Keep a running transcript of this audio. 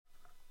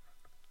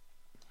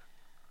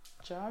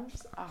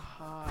jobs are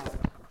hard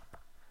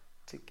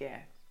to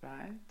get,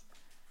 right?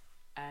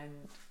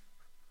 And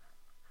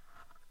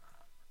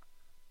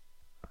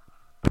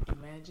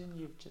imagine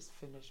you've just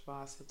finished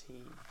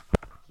varsity,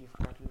 you've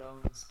got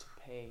loans to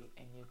pay,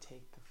 and you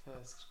take the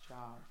first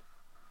job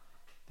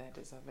that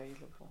is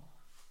available,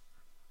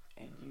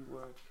 and you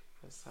work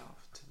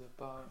yourself to the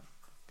bone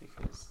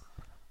because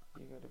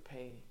you got to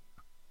pay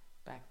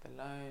back the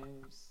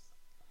loans.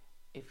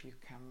 If you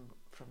come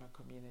from a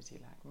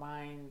community like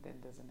mine, then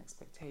there's an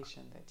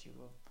expectation that you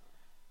will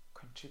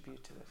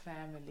contribute to the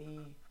family,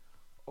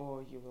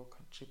 or you will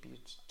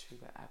contribute to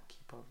the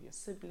upkeep of your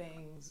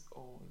siblings,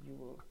 or you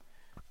will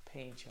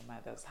paint your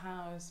mother's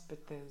house.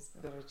 But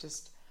there are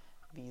just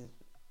these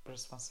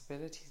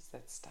responsibilities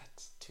that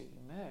start to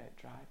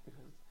emerge, right?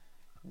 Because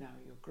now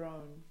you're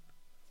grown,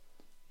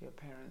 your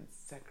parents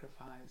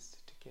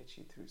sacrificed to get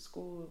you through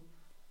school,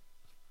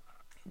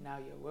 now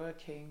you're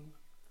working.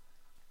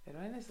 They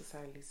don't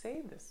necessarily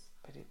say this,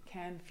 but it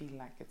can feel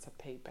like it's a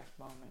payback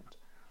moment.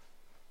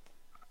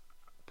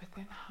 But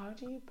then how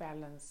do you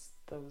balance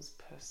those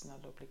personal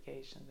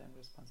obligations and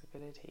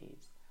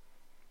responsibilities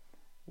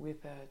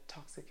with a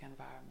toxic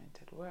environment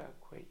at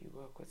work, where you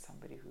work with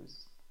somebody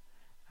who's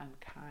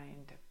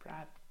unkind,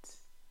 abrupt,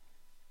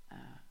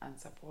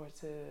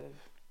 unsupportive,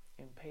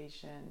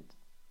 impatient,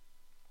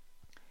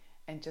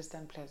 and just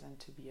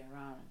unpleasant to be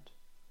around?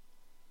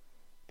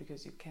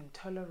 Because you can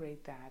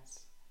tolerate that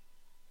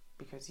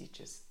because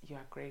you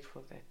are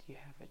grateful that you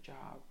have a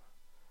job.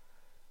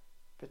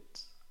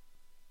 But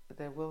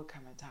there will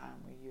come a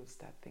time where you'll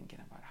start thinking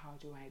about, how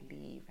do I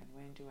leave and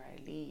when do I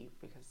leave,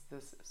 because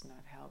this is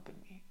not helping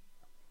me.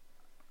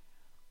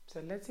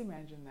 So let's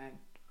imagine that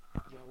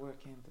you're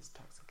working in this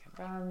toxic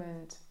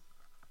environment,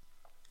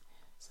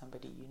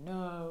 somebody you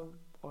know,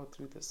 or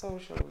through the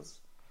socials,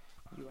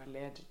 you are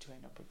led to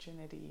an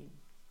opportunity,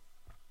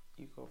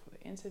 you go for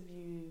the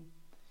interview,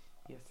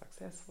 you're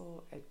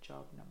successful at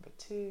job number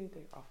 2,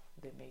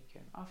 they make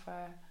you an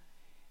offer,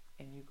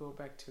 and you go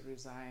back to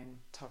resign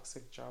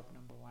toxic job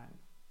number 1.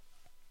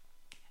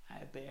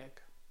 I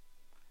beg,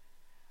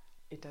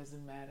 it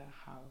doesn't matter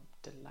how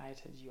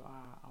delighted you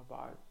are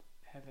about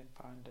having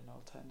found an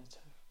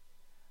alternative.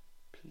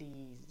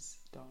 Please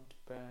don't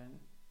burn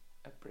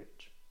a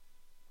bridge.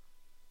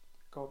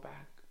 Go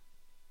back.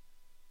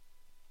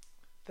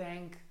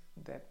 Thank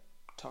that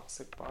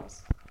toxic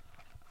boss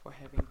for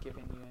having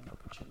given you an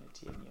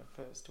opportunity in your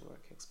first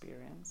work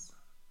experience,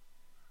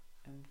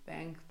 and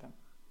thank them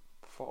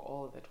for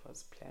all that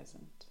was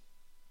pleasant.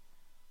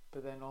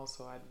 But then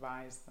also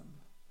advise them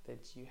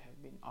that you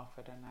have been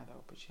offered another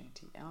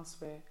opportunity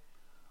elsewhere,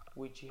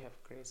 which you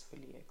have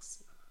gracefully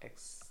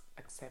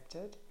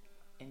accepted,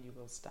 and you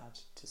will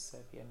start to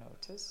serve your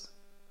notice.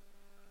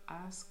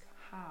 Ask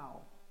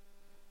how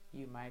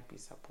you might be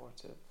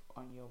supportive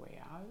on your way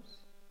out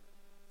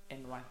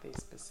and what they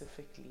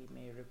specifically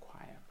may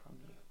require from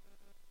you.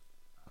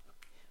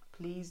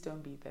 Please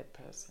don't be that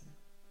person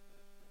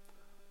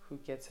who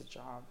gets a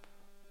job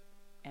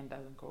and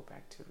doesn't go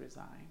back to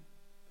resign,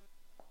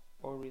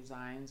 or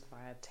resigns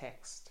via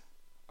text,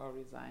 or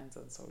resigns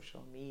on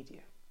social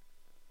media,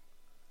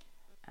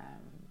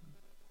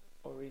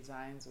 or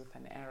resigns with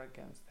an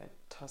arrogance that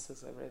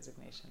tosses a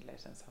resignation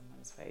letter in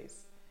someone's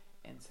face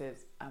and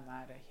says, I'm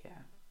out of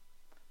here.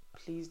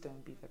 Please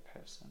don't be the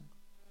person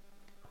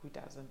who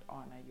doesn't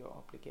honor your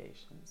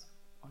obligations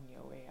on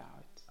your way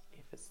out.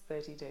 If it's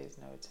 30 days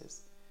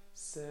notice,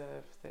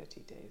 serve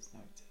 30 days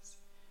notice.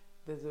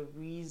 There's a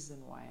reason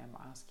why I'm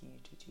asking you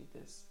to do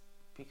this,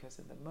 because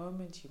in the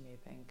moment you may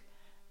think,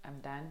 I'm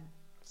done,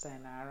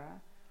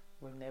 sayonara,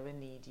 we'll never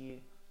need you,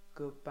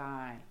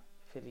 goodbye,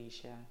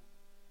 Felicia.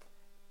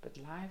 But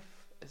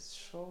life is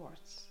short,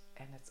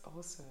 and it's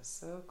also a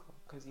circle,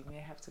 because you may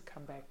have to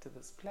come back to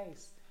this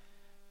place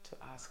to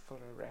ask for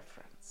a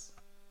reference.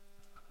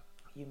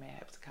 You may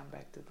have to come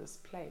back to this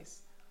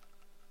place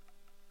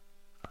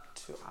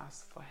to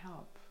ask for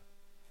help.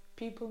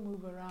 People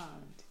move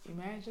around.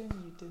 Imagine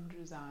you didn't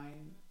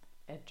resign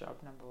at job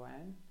number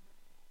 1,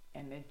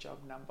 and at job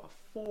number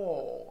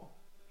 4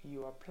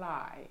 you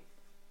apply,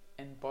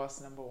 and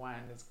boss number 1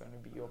 is going to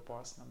be your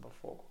boss number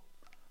 4,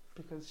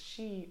 because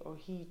she or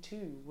he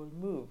too will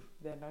move.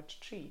 They're not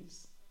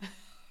trees.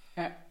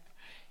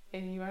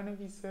 And you want to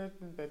be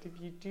certain that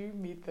if you do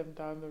meet them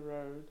down the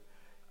road,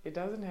 it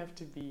doesn't have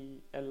to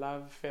be a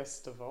love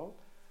festival,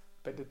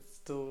 but it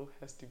still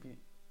has to be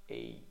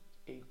a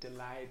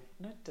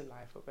not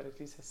delightful, but at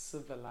least a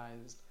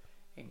civilized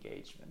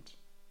engagement.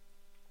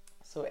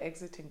 So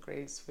exiting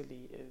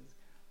gracefully is,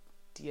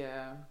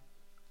 dear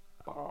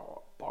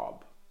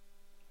Bob,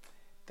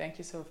 thank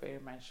you so very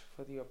much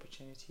for the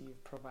opportunity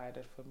you've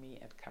provided for me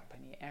at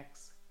Company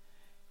X.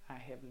 I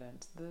have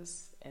learned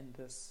this and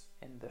this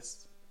and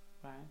this,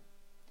 right?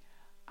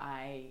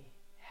 I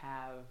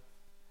have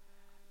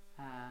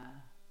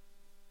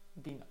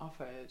been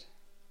offered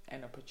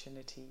an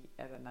opportunity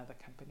at another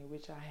company,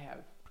 which I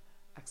have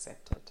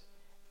accepted,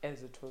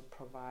 as it will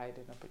provide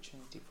an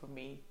opportunity for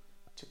me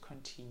to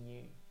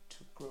continue to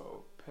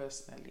grow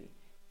personally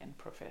and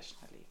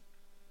professionally.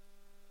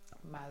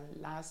 my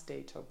last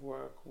date of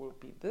work will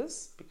be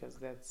this, because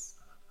that's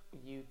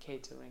you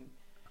catering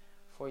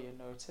for your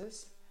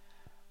notice.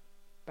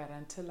 But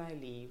until I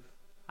leave,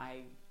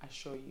 I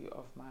assure you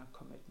of my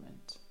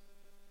commitment.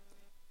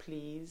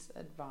 Please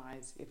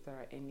advise if there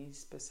are any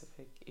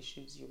specific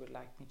issues you would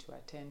like me to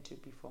attend to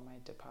before my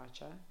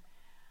departure,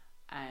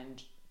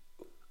 and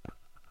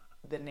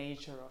the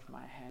nature of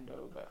my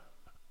handover.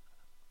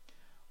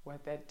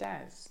 What that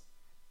does,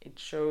 it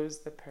shows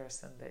the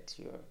person that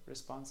you're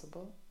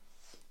responsible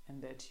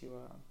and that you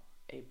are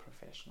a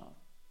professional.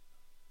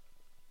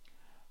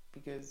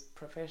 Because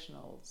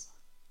professionals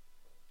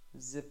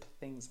zip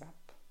things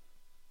up.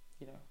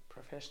 You know,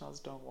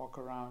 professionals don't walk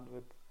around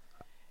with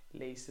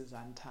laces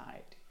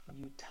untied.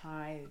 You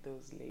tie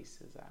those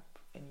laces up,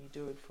 and you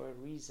do it for a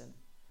reason,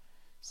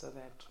 so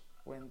that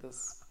when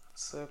this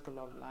circle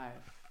of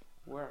life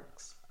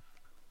works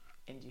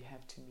and you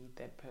have to meet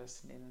that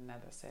person in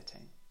another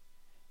setting,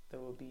 there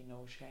will be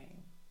no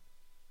shame.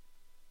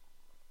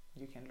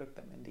 You can look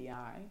them in the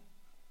eye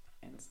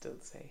and still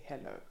say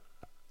hello.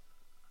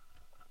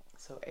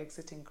 So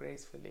exiting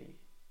gracefully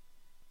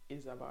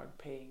is about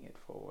paying it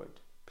forward.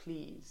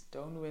 Please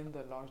don't win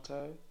the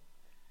lotto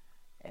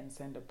and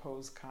send a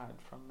postcard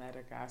from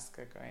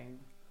Madagascar going,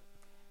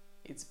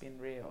 it's been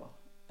real.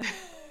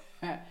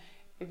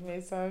 It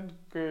may sound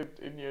good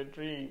in your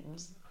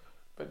dreams,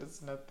 but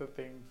it's not the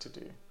thing to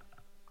do.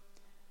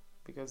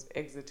 Because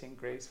exiting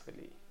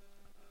gracefully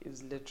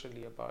is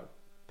literally about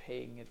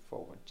paying it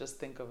forward. Just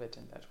think of it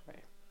in that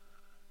way.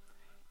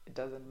 It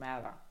doesn't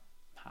matter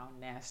how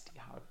nasty,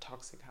 how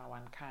toxic, how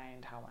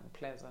unkind, how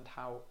unpleasant,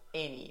 how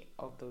any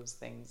of those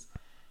things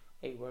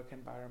a work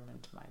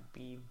environment might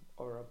be,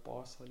 or a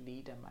boss or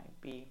leader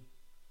might be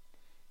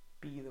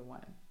the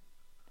one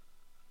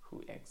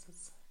who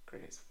exits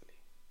gracefully.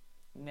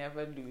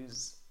 Never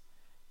lose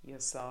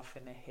yourself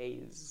in a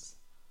haze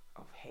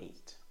of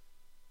hate.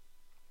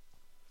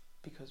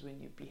 Because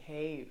when you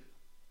behave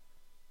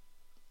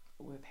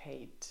with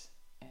hate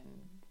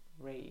and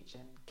rage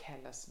and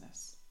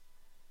carelessness,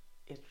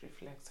 it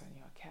reflects on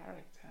your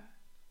character,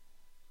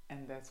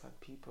 and that's what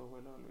people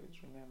will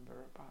always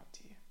remember about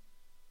you.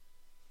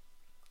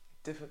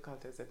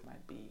 Difficult as it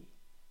might be,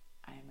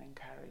 I am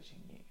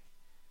encouraging you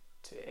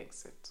to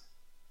exit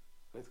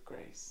with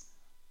grace.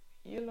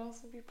 You'll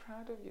also be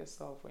proud of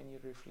yourself when you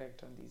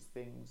reflect on these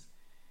things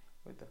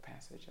with the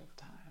passage of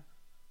time.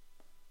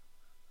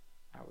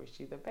 I wish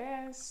you the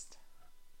best.